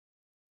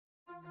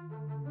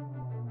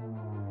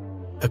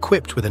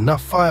Equipped with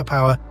enough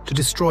firepower to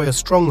destroy a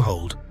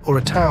stronghold or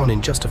a town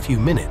in just a few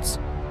minutes,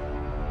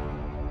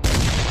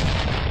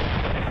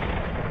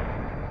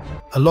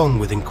 along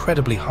with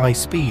incredibly high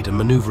speed and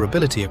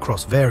maneuverability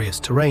across various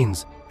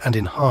terrains and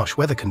in harsh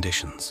weather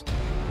conditions.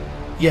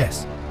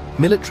 Yes,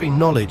 military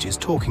knowledge is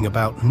talking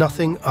about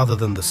nothing other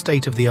than the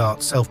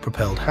state-of-the-art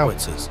self-propelled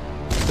howitzers,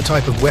 the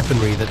type of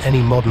weaponry that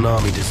any modern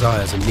army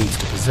desires and needs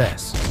to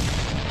possess.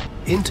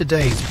 In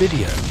today's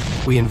video,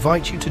 we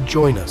invite you to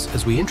join us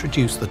as we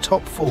introduce the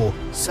top 4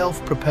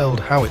 self-propelled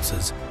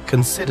howitzers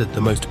considered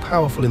the most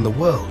powerful in the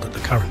world at the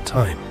current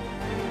time.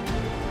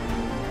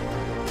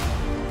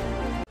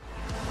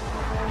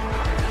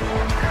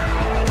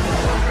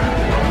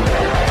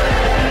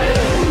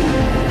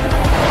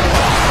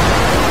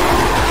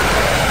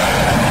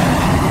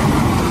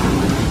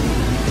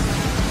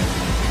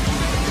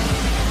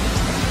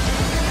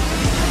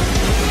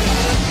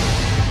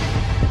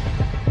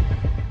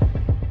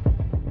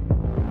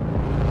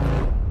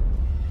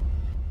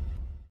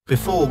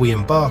 Before we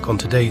embark on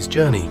today's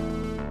journey,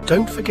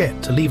 don't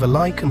forget to leave a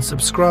like and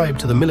subscribe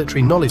to the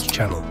Military Knowledge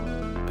channel,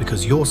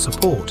 because your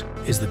support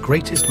is the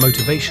greatest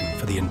motivation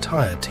for the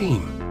entire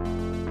team.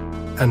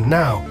 And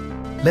now,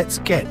 let's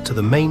get to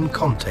the main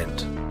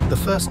content. The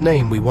first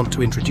name we want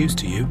to introduce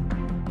to you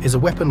is a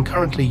weapon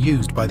currently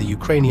used by the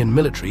Ukrainian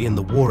military in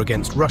the war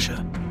against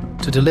Russia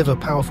to deliver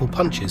powerful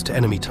punches to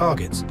enemy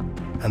targets,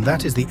 and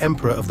that is the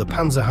Emperor of the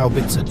Panzer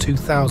Howitzer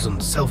 2000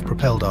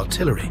 self-propelled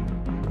artillery,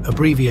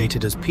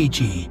 abbreviated as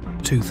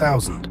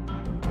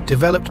PG-2000,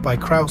 developed by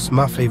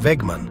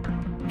Krauss-Maffei-Wegmann,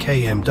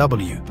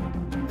 KMW,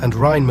 and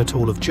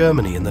Rheinmetall of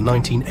Germany in the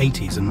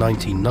 1980s and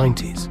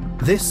 1990s.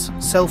 This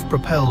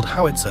self-propelled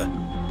howitzer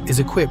is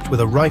equipped with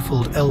a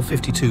rifled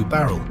L-52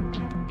 barrel,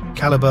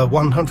 caliber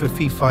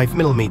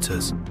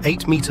 155mm,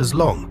 8 meters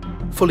long,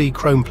 fully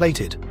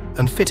chrome-plated,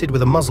 and fitted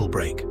with a muzzle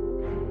brake.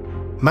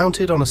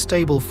 Mounted on a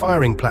stable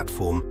firing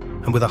platform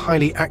and with a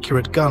highly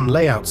accurate gun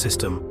layout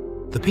system,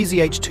 the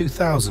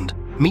PZH-2000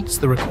 meets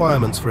the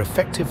requirements for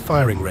effective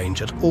firing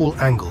range at all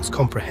angles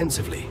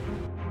comprehensively.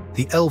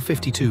 The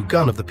L-52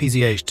 gun of the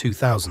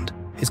PZH-2000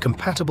 is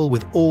compatible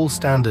with all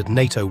standard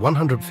NATO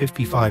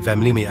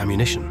 155mm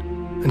ammunition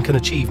and can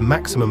achieve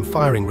maximum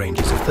firing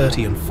ranges of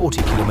 30 and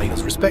 40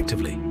 kilometers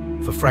respectively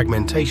for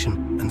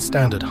fragmentation and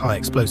standard high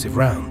explosive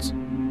rounds.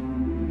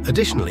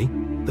 Additionally,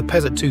 the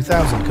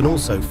PZ-2000 can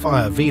also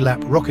fire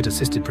VLAP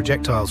rocket-assisted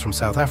projectiles from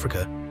South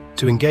Africa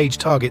to engage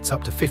targets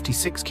up to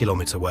 56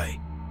 kilometers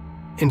away.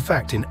 In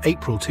fact, in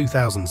April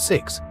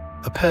 2006,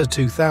 a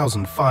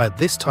PZ-2000 fired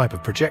this type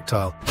of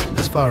projectile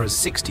as far as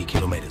 60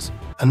 kilometers.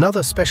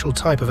 Another special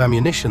type of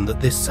ammunition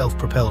that this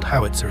self-propelled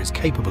howitzer is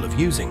capable of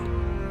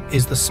using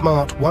is the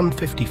Smart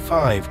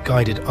 155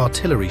 guided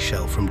artillery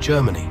shell from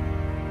Germany.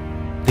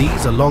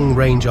 These are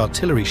long-range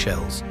artillery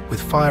shells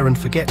with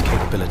fire-and-forget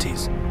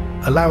capabilities,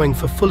 allowing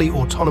for fully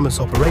autonomous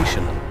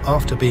operation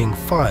after being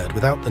fired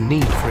without the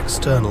need for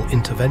external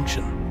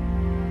intervention.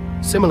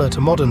 Similar to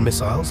modern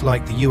missiles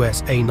like the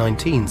US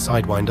A-19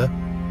 Sidewinder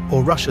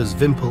or Russia's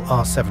Vympel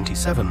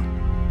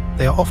R-77,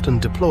 they are often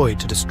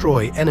deployed to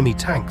destroy enemy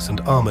tanks and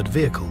armored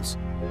vehicles.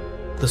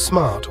 The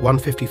Smart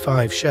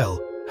 155 shell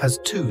has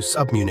 2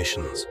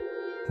 submunitions,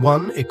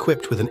 one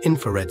equipped with an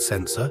infrared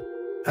sensor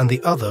and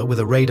the other with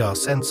a radar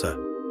sensor.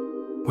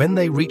 When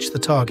they reach the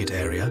target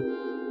area,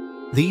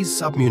 these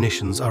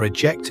submunitions are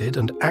ejected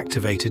and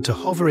activated to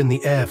hover in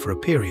the air for a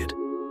period,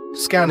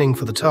 scanning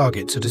for the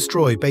target to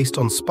destroy based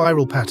on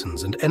spiral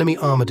patterns and enemy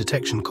armor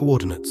detection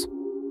coordinates.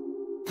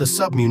 The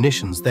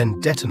submunitions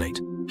then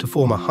detonate to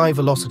form a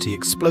high-velocity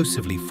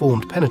explosively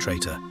formed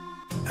penetrator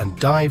and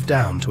dive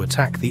down to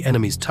attack the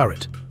enemy's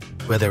turret,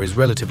 where there is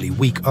relatively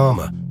weak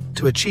armor,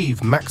 to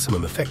achieve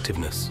maximum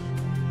effectiveness.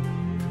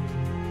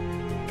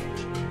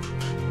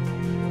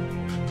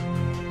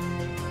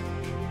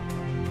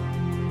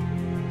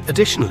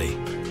 Additionally,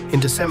 in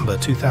December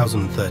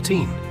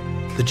 2013,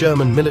 the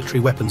German military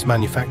weapons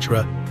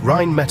manufacturer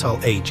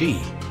Rheinmetall AG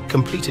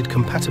completed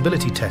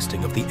compatibility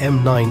testing of the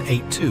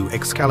M982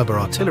 Excalibur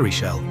artillery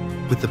shell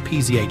with the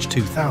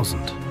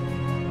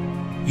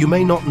PZH-2000. You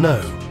may not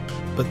know,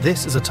 but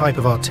this is a type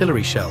of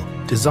artillery shell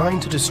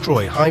designed to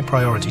destroy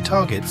high-priority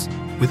targets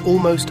with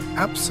almost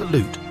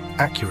absolute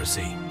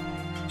accuracy,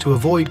 to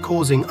avoid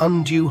causing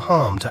undue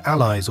harm to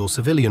allies or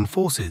civilian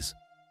forces.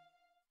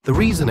 The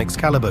reason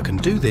Excalibur can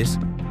do this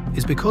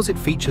is because it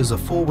features a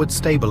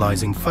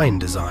forward-stabilizing fin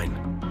design,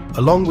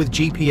 along with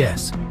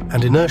GPS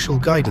and inertial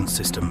guidance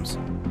systems.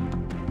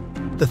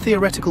 The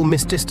theoretical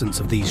miss distance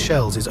of these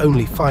shells is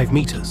only 5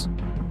 meters.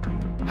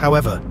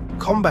 However,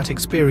 combat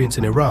experience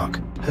in Iraq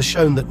has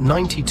shown that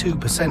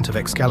 92% of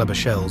Excalibur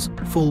shells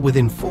fall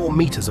within 4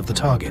 meters of the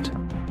target.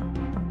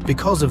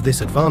 Because of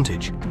this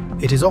advantage,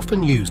 it is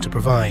often used to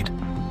provide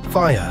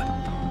fire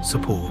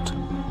support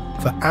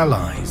for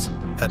allies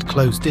at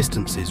close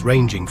distances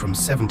ranging from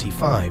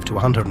 75 to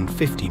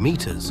 150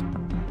 meters,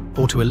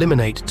 or to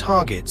eliminate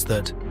targets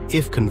that,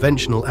 if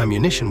conventional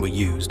ammunition were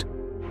used,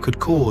 could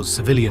cause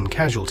civilian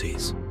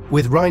casualties.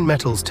 With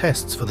Rheinmetall's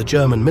tests for the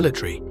German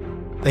military,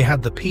 they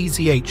had the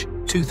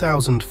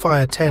PZH-2000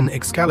 Fire 10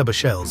 Excalibur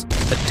shells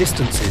at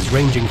distances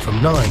ranging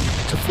from 9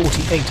 to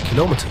 48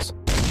 kilometers.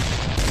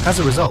 As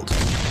a result,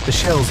 the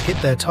shells hit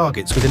their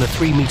targets within a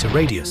 3-meter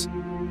radius,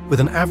 with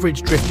an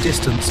average drift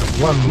distance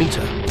of 1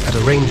 meter at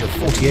a range of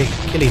 48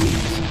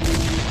 kilometers.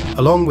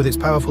 Along with its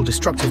powerful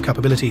destructive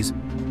capabilities,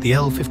 the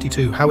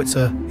L-52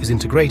 howitzer is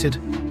integrated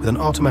with an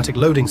automatic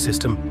loading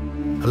system,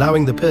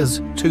 allowing the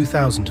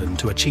PZ-2000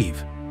 to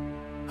achieve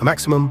a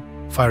maximum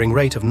firing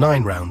rate of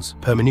 9 rounds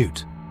per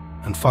minute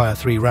and fire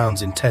 3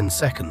 rounds in 10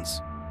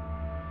 seconds.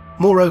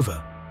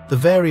 Moreover, the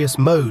various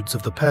modes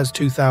of the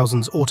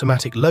PZ-2000's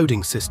automatic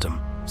loading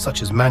system,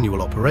 such as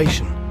manual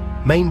operation,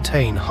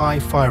 maintain high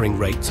firing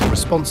rates and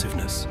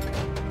responsiveness.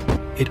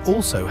 It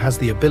also has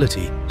the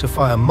ability to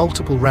fire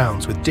multiple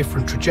rounds with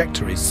different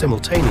trajectories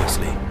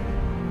simultaneously,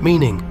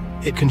 meaning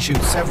it can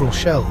shoot several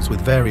shells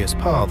with various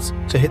paths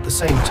to hit the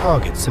same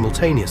target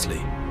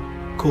simultaneously,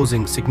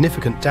 causing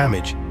significant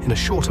damage in a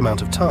short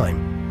amount of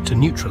time to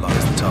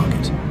neutralize the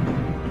target.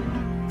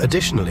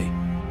 Additionally,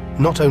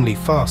 not only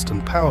fast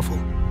and powerful,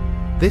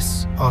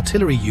 this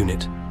artillery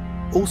unit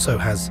also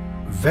has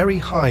very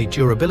high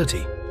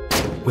durability,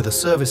 with a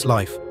service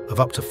life of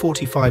up to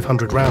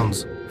 4,500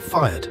 rounds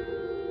fired.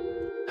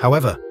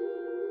 However,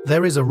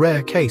 there is a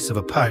rare case of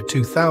a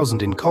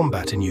PZ-2000 in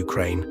combat in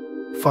Ukraine,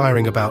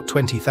 firing about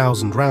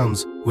 20,000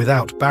 rounds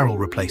without barrel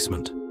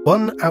replacement.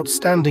 One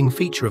outstanding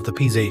feature of the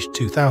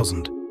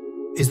PZ-2000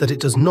 is that it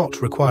does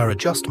not require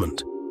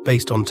adjustment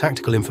based on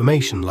tactical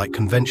information like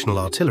conventional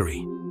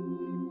artillery.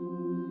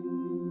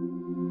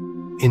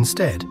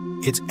 Instead,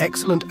 its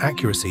excellent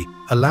accuracy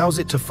allows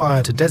it to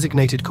fire to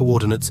designated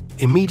coordinates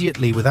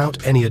immediately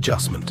without any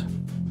adjustment.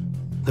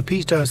 The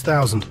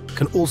PZ-2000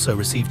 can also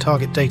receive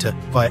target data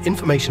via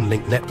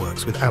information-linked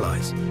networks with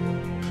allies.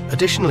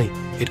 Additionally,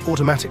 it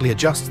automatically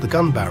adjusts the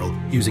gun barrel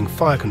using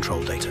fire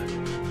control data.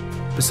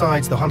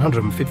 Besides the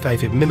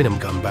 155mm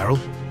gun barrel,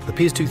 the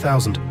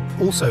PZ-2000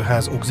 also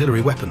has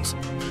auxiliary weapons,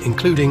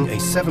 including a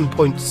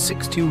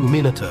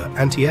 7.62mm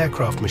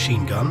anti-aircraft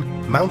machine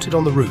gun mounted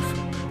on the roof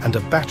and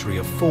a battery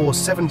of 4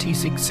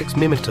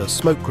 76mm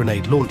smoke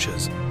grenade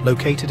launchers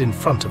located in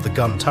front of the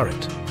gun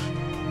turret.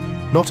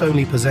 Not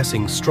only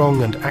possessing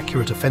strong and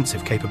accurate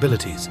offensive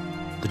capabilities,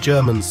 the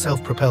German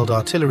self-propelled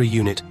artillery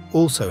unit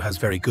also has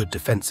very good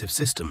defensive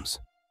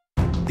systems.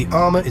 The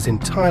armor is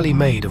entirely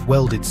made of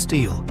welded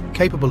steel,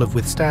 capable of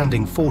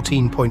withstanding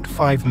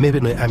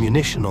 14.5mm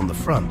ammunition on the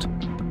front,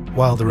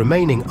 while the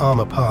remaining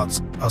armor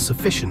parts are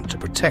sufficient to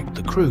protect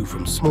the crew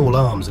from small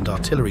arms and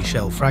artillery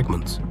shell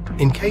fragments.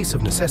 In case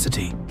of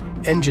necessity,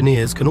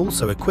 engineers can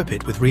also equip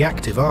it with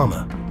reactive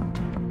armor.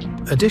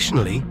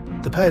 Additionally,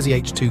 the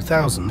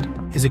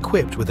PZ-2000 is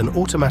equipped with an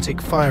automatic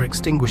fire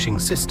extinguishing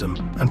system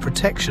and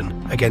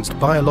protection against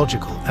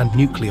biological and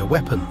nuclear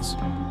weapons.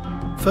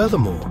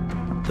 Furthermore,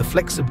 the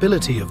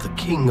flexibility of the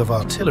King of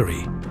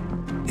Artillery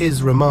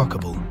is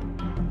remarkable.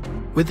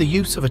 With the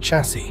use of a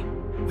chassis,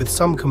 with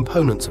some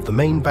components of the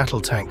main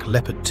battle tank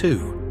Leopard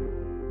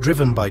 2,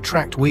 driven by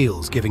tracked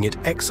wheels giving it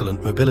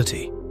excellent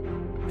mobility,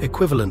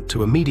 equivalent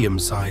to a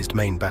medium-sized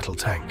main battle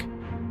tank.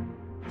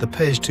 The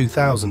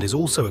PZ-2000 is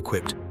also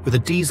equipped with a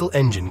diesel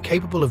engine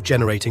capable of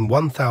generating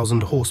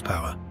 1,000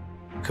 horsepower,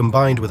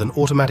 combined with an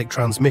automatic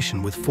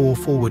transmission with 4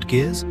 forward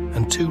gears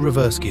and 2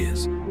 reverse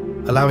gears,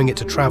 allowing it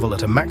to travel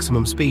at a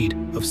maximum speed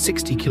of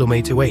 60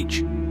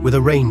 km/h with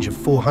a range of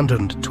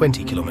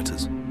 420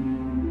 kilometers.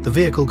 The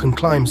vehicle can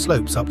climb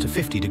slopes up to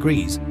 50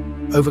 degrees,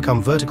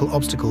 overcome vertical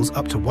obstacles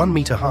up to 1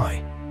 meter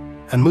high,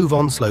 and move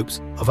on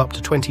slopes of up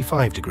to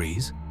 25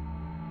 degrees.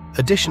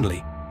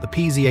 Additionally, the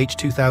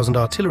PZ-2000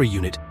 artillery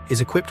unit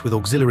is equipped with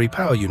auxiliary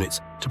power units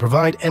to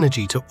provide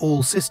energy to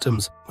all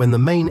systems when the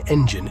main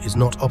engine is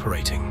not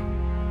operating.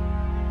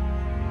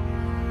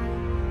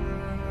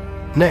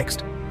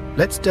 Next,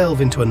 let's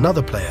delve into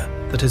another player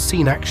that has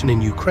seen action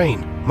in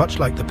Ukraine, much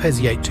like the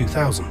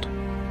PZ-2000.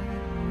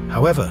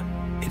 However,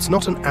 it's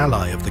not an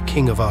ally of the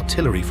King of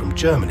Artillery from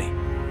Germany,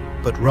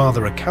 but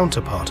rather a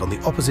counterpart on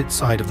the opposite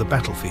side of the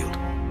battlefield.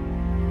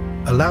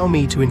 Allow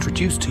me to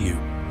introduce to you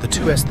the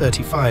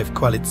 2S-35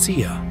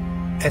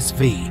 Koalitsiya,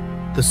 SV,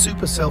 the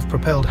super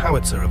self-propelled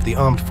howitzer of the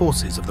armed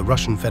forces of the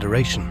Russian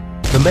Federation.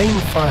 The main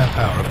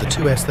firepower of the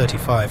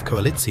 2S-35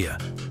 Koalitsiya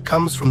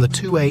comes from the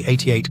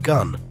 2A-88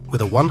 gun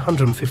with a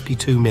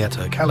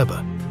 152mm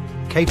caliber,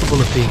 capable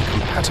of being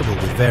compatible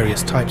with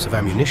various types of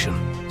ammunition,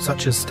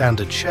 such as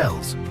standard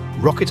shells,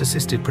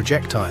 rocket-assisted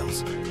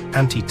projectiles,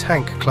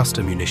 anti-tank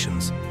cluster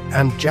munitions,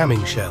 and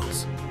jamming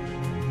shells.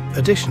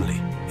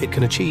 Additionally, it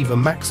can achieve a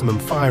maximum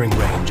firing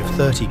range of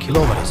 30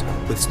 kilometers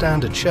with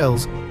standard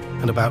shells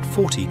and about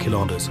 40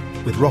 kilometers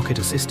with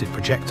rocket-assisted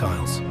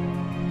projectiles.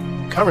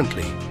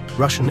 Currently,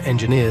 Russian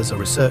engineers are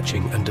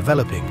researching and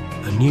developing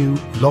a new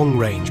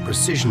long-range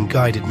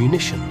precision-guided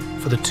munition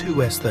for the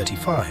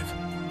 2S-35,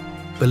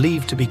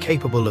 believed to be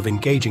capable of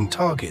engaging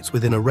targets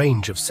within a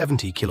range of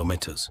 70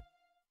 kilometers,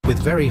 with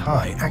very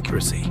high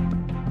accuracy.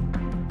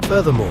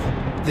 Furthermore,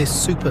 this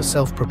super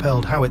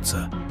self-propelled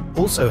howitzer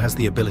also has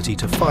the ability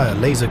to fire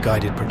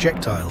laser-guided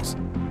projectiles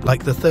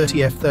like the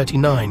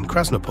 30F-39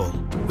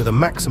 Krasnopol, with a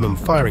maximum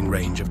firing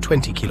range of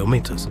 20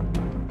 kilometers.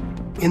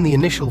 In the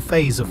initial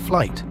phase of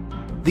flight,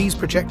 these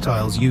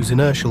projectiles use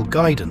inertial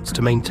guidance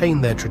to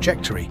maintain their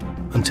trajectory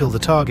until the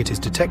target is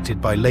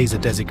detected by laser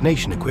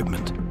designation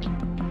equipment.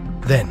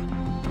 Then,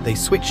 they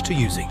switch to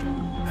using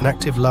an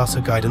active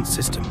laser guidance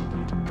system.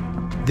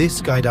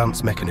 This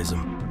guidance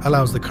mechanism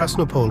allows the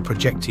Krasnopol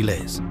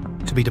projectiles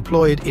to be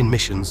deployed in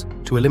missions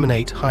to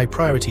eliminate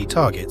high-priority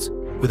targets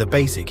with a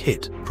basic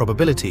hit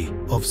probability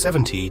of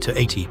 70 to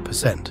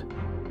 80%.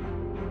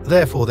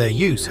 Therefore, their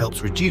use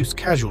helps reduce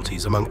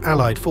casualties among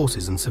Allied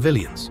forces and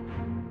civilians.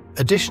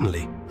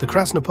 Additionally, the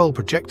Krasnopol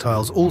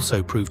projectiles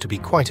also prove to be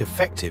quite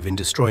effective in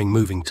destroying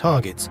moving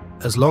targets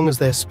as long as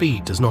their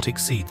speed does not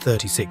exceed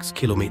 36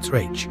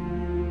 km/h.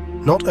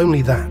 Not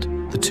only that,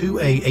 the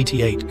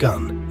 2A88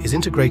 gun is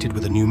integrated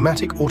with a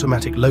pneumatic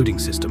automatic loading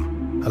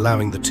system,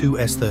 allowing the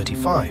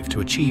 2S35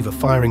 to achieve a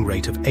firing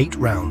rate of 8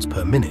 rounds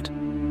per minute.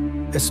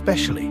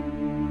 Especially,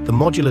 the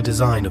modular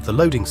design of the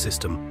loading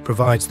system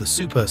provides the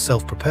super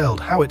self-propelled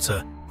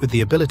howitzer with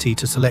the ability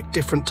to select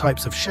different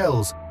types of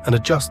shells and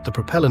adjust the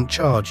propellant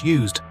charge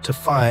used to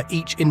fire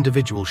each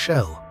individual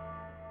shell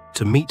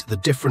to meet the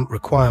different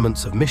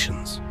requirements of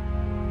missions.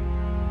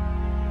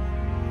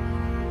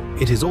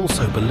 It is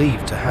also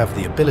believed to have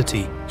the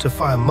ability to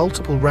fire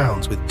multiple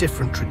rounds with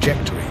different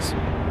trajectories.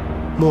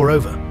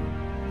 Moreover,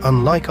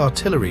 unlike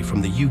artillery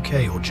from the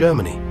UK or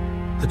Germany,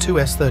 the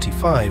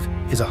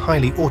 2S35 is a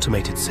highly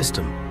automated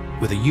system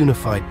with a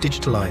unified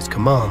digitalized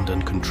command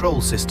and control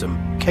system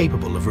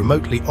capable of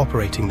remotely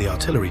operating the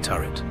artillery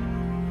turret.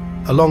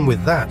 Along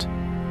with that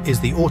is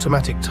the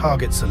automatic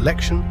target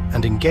selection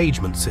and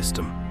engagement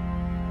system.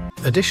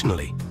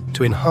 Additionally,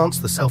 to enhance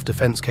the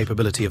self-defense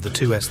capability of the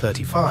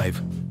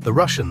 2S35, the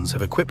Russians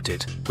have equipped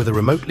it with a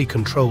remotely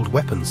controlled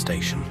weapons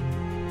station,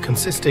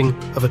 consisting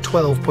of a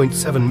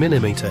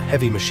 12.7mm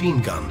heavy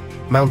machine gun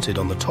mounted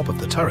on the top of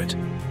the turret,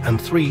 and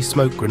 3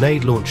 smoke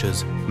grenade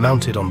launchers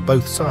mounted on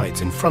both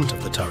sides in front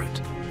of the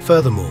turret.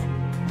 Furthermore,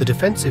 the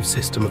defensive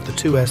system of the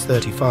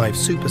 2S35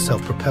 super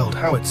self-propelled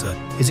howitzer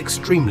is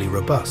extremely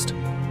robust,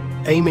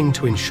 aiming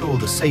to ensure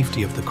the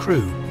safety of the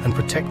crew and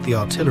protect the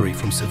artillery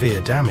from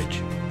severe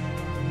damage.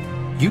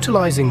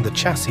 Utilizing the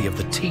chassis of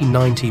the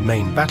T-90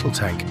 main battle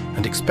tank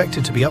and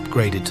expected to be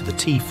upgraded to the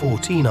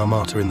T-14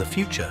 Armata in the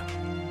future,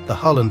 the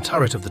hull and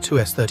turret of the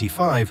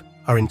 2S35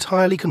 are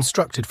entirely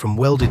constructed from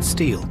welded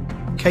steel,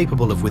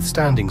 capable of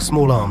withstanding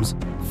small arms,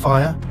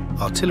 fire,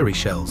 artillery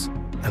shells,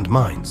 and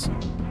mines.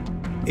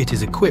 It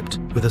is equipped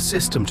with a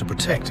system to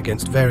protect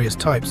against various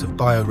types of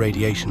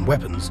bioradiation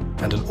weapons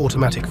and an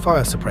automatic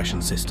fire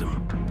suppression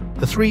system.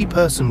 The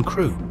 3-person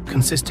crew,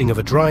 consisting of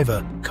a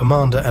driver,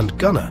 commander, and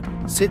gunner,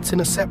 sits in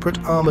a separate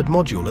armored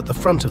module at the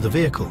front of the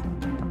vehicle,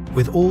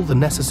 with all the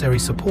necessary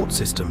support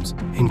systems,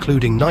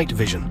 including night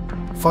vision,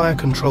 fire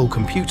control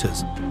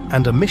computers,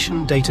 and a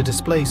mission data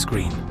display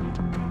screen.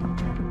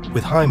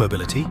 With high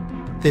mobility,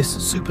 this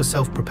super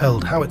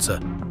self-propelled howitzer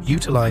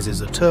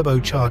utilizes a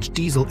turbocharged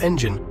diesel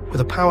engine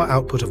with a power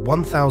output of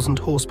 1,000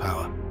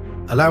 horsepower,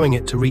 allowing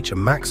it to reach a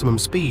maximum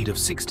speed of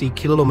 60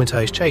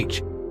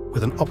 km/h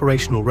with an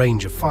operational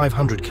range of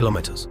 500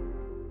 kilometers,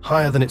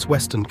 higher than its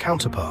Western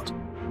counterpart,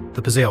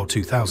 the Pazeo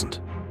 2000.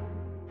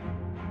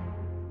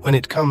 When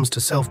it comes to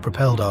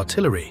self-propelled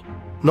artillery,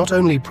 not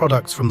only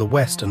products from the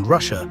West and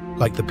Russia,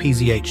 like the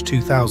PZH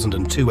 2000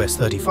 and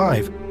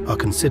 2S35, are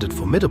considered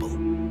formidable,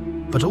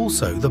 but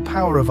also the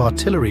power of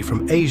artillery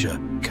from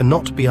Asia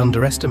cannot be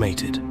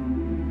underestimated.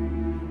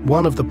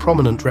 One of the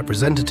prominent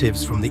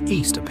representatives from the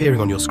East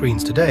appearing on your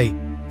screens today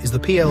is the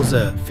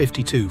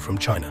PL-52 from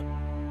China.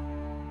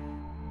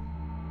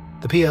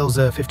 The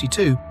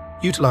PL-52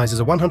 utilizes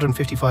a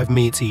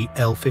 155mm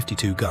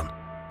L-52 gun,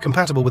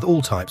 compatible with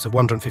all types of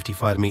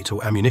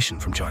 155mm ammunition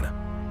from China.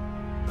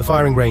 The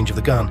firing range of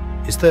the gun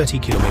is 30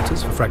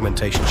 kilometers for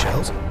fragmentation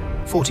shells,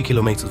 40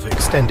 kilometers for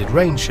extended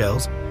range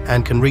shells,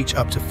 and can reach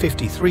up to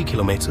 53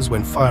 kilometers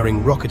when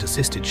firing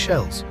rocket-assisted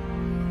shells.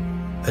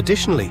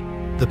 Additionally,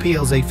 the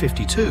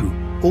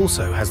PL-52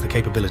 also has the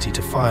capability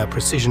to fire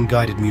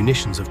precision-guided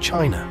munitions of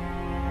China.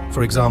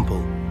 For example,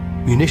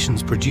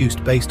 munitions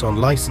produced based on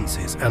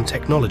licenses and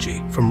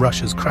technology from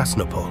Russia's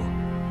Krasnopol.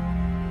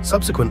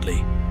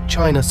 Subsequently,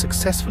 China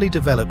successfully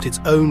developed its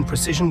own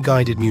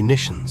precision-guided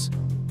munitions,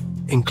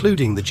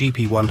 including the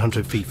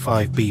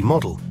GP105B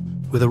model,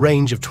 with a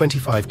range of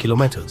 25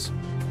 kilometers,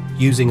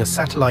 using a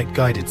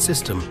satellite-guided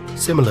system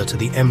similar to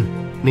the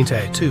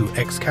M92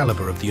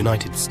 Excalibur of the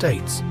United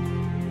States.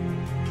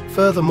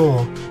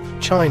 Furthermore,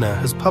 China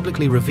has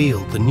publicly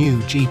revealed the new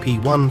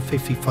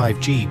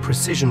GP155G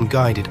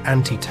precision-guided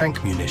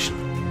anti-tank munition,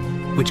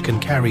 which can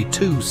carry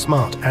 2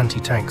 smart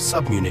anti-tank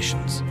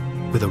submunitions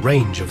with a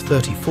range of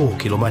 34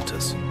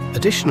 kilometers.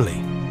 Additionally,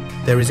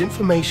 there is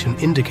information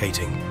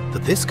indicating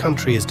that this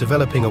country is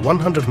developing a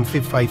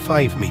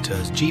 155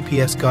 meters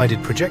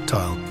GPS-guided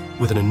projectile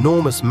with an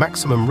enormous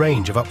maximum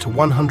range of up to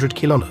 100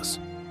 kilometers.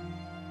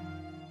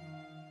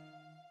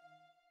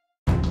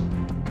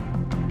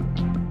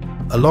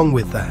 Along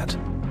with that,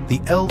 the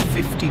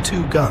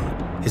L-52 gun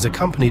is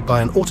accompanied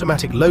by an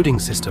automatic loading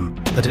system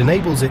that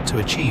enables it to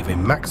achieve a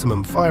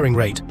maximum firing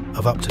rate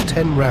of up to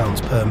 10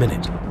 rounds per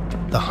minute,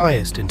 the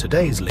highest in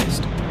today's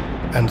list,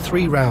 and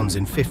 3 rounds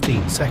in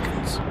 15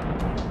 seconds.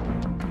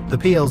 The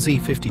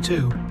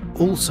PLZ-52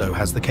 also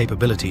has the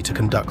capability to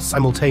conduct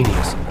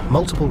simultaneous,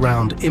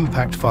 multiple-round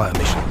impact fire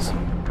missions,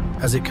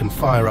 as it can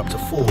fire up to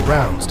 4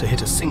 rounds to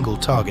hit a single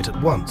target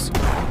at once,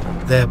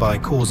 thereby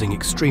causing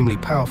extremely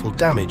powerful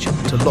damage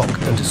to lock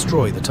and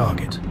destroy the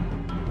target.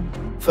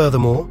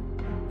 Furthermore,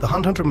 the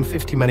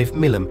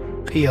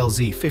 150mm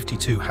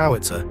PLZ-52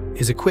 howitzer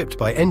is equipped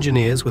by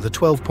engineers with a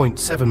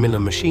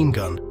 12.7mm machine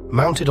gun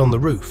mounted on the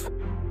roof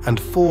and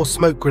 4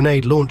 smoke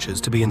grenade launchers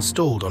to be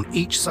installed on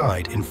each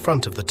side in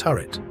front of the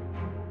turret.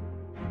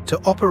 To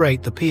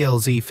operate the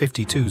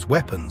PLZ-52's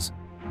weapons,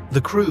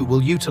 the crew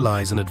will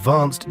utilize an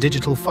advanced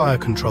digital fire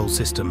control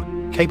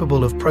system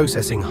capable of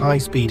processing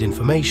high-speed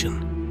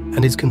information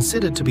and is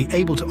considered to be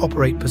able to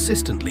operate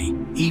persistently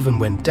even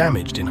when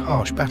damaged in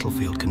harsh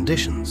battlefield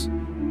conditions.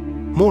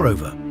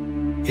 Moreover,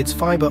 its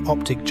fiber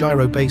optic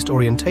gyro-based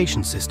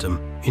orientation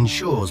system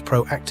ensures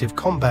proactive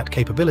combat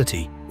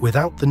capability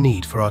without the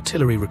need for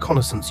artillery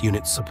reconnaissance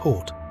units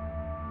support.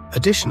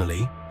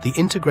 Additionally, the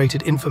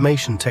integrated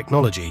information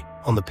technology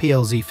on the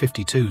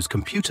PLZ-52's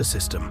computer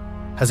system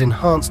has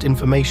enhanced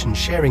information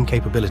sharing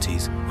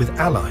capabilities with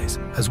allies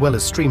as well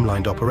as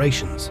streamlined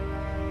operations.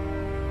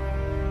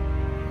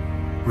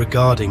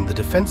 Regarding the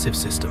defensive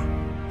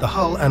system, the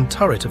hull and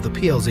turret of the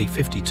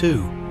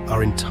PLZ-52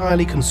 are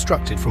entirely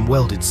constructed from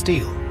welded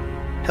steel,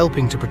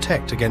 helping to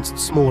protect against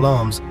small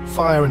arms,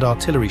 fire and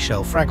artillery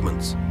shell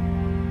fragments.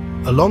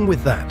 Along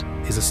with that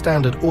is a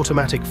standard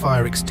automatic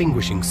fire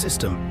extinguishing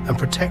system and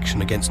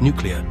protection against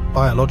nuclear,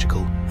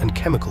 biological and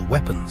chemical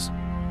weapons.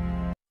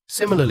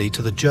 Similarly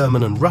to the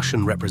German and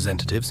Russian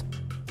representatives,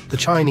 the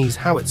Chinese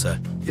howitzer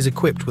is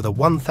equipped with a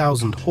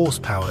 1,000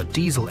 horsepower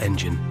diesel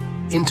engine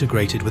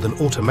integrated with an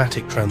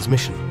automatic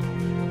transmission.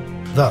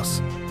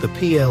 Thus, the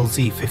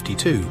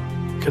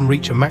PLZ-52 can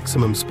reach a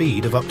maximum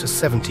speed of up to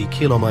 70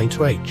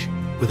 km/h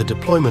with a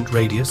deployment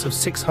radius of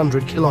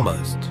 600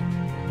 kilometers.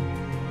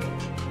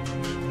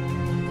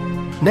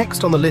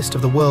 Next on the list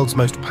of the world's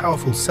most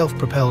powerful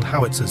self-propelled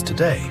howitzers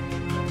today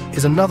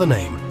is another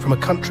name from a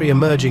country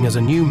emerging as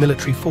a new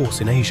military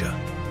force in Asia.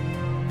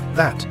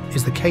 That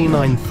is the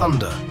K9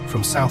 Thunder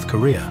from South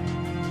Korea.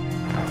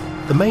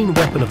 The main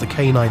weapon of the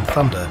K9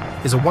 Thunder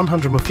is a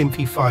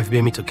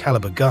 155mm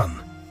caliber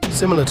gun,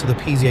 similar to the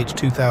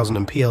PZH-2000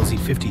 and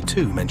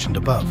PLZ-52 mentioned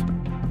above,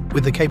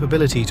 with the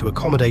capability to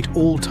accommodate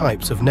all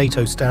types of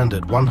NATO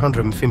standard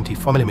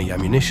 155mm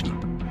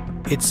ammunition.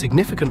 Its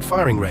significant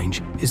firing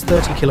range is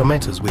 30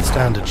 kilometers with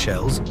standard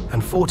shells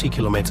and 40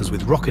 kilometers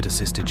with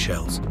rocket-assisted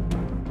shells.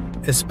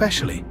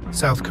 Especially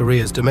South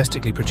Korea's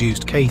domestically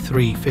produced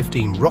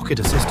K3-15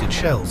 rocket-assisted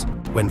shells,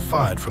 when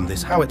fired from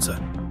this howitzer,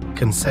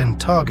 can send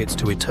targets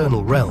to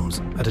eternal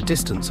realms at a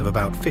distance of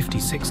about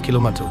 56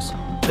 kilometers.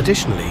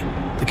 Additionally,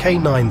 the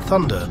K9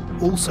 Thunder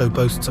also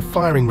boasts a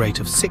firing rate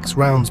of 6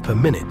 rounds per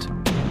minute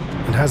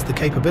and has the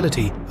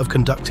capability of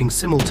conducting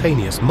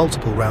simultaneous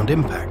multiple round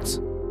impacts.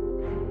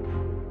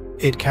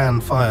 It can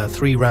fire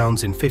 3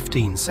 rounds in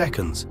 15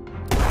 seconds,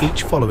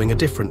 each following a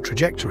different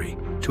trajectory,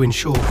 to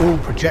ensure all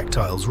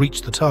projectiles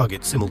reach the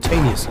target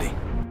simultaneously.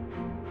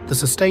 The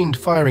sustained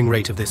firing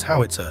rate of this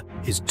howitzer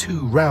is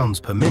 2 rounds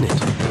per minute.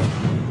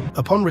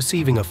 Upon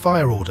receiving a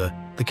fire order,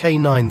 the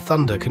K9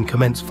 Thunder can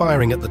commence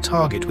firing at the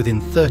target within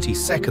 30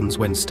 seconds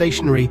when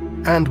stationary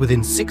and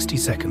within 60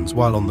 seconds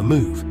while on the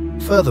move.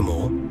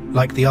 Furthermore,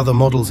 like the other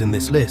models in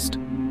this list,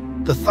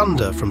 the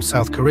Thunder from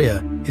South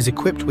Korea is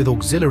equipped with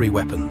auxiliary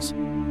weapons,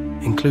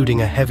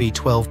 including a heavy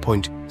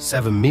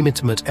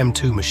 12.7mm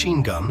M2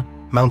 machine gun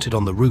mounted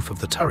on the roof of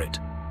the turret,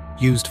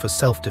 used for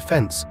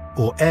self-defense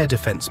or air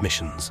defense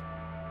missions.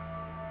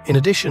 In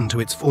addition to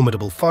its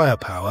formidable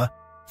firepower,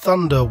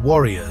 Thunder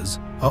Warriors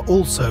are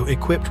also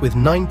equipped with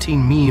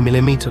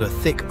 19mm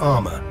thick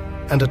armor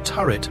and a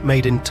turret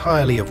made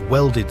entirely of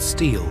welded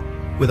steel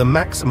with a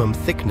maximum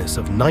thickness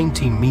of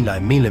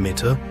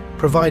 19mm,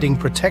 providing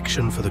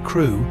protection for the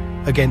crew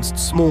against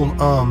small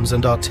arms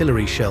and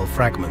artillery shell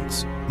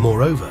fragments.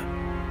 Moreover,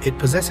 it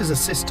possesses a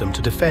system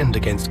to defend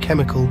against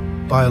chemical,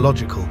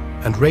 biological,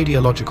 and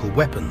radiological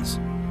weapons,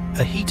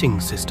 a heating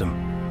system,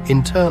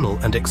 internal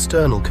and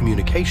external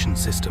communication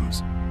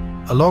systems,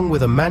 along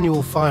with a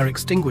manual fire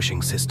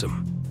extinguishing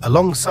system.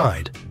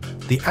 Alongside,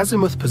 the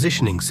azimuth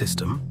positioning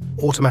system,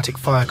 automatic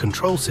fire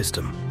control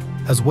system,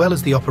 as well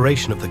as the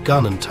operation of the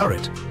gun and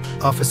turret,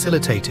 are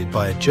facilitated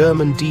by a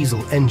German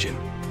diesel engine,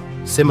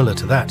 similar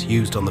to that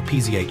used on the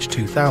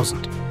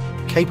PZH-2000,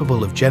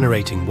 capable of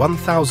generating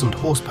 1,000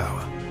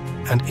 horsepower,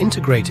 and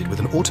integrated with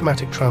an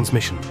automatic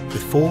transmission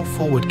with 4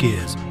 forward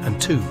gears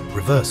and 2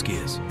 reverse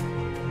gears.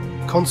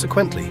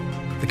 Consequently,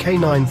 the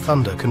K9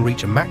 Thunder can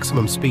reach a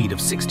maximum speed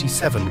of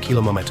 67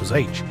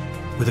 km/h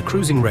with a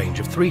cruising range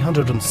of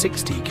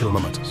 360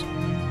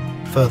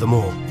 km.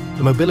 Furthermore,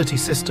 the mobility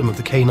system of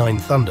the K9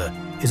 Thunder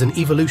is an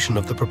evolution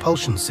of the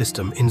propulsion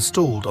system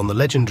installed on the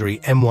legendary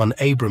M1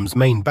 Abrams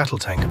main battle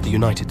tank of the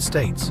United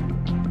States.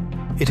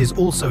 It is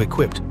also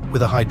equipped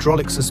with a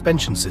hydraulic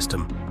suspension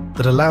system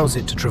that allows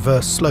it to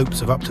traverse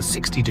slopes of up to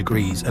 60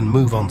 degrees and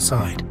move on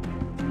side,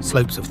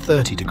 slopes of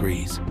 30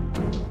 degrees.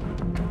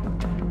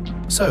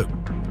 So,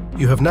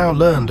 you have now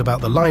learned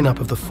about the lineup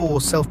of the 4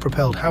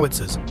 self-propelled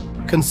howitzers,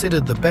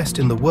 considered the best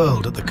in the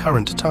world at the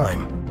current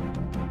time.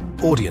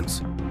 Audience,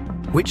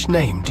 which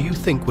name do you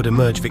think would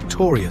emerge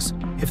victorious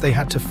if they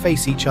had to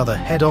face each other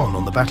head-on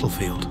on the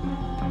battlefield?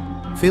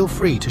 Feel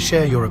free to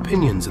share your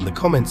opinions in the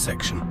comments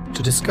section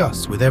to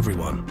discuss with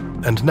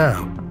everyone. And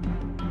now,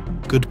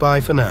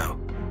 goodbye for now,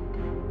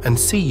 and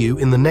see you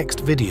in the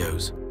next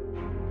videos.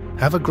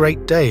 Have a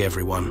great day,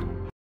 everyone.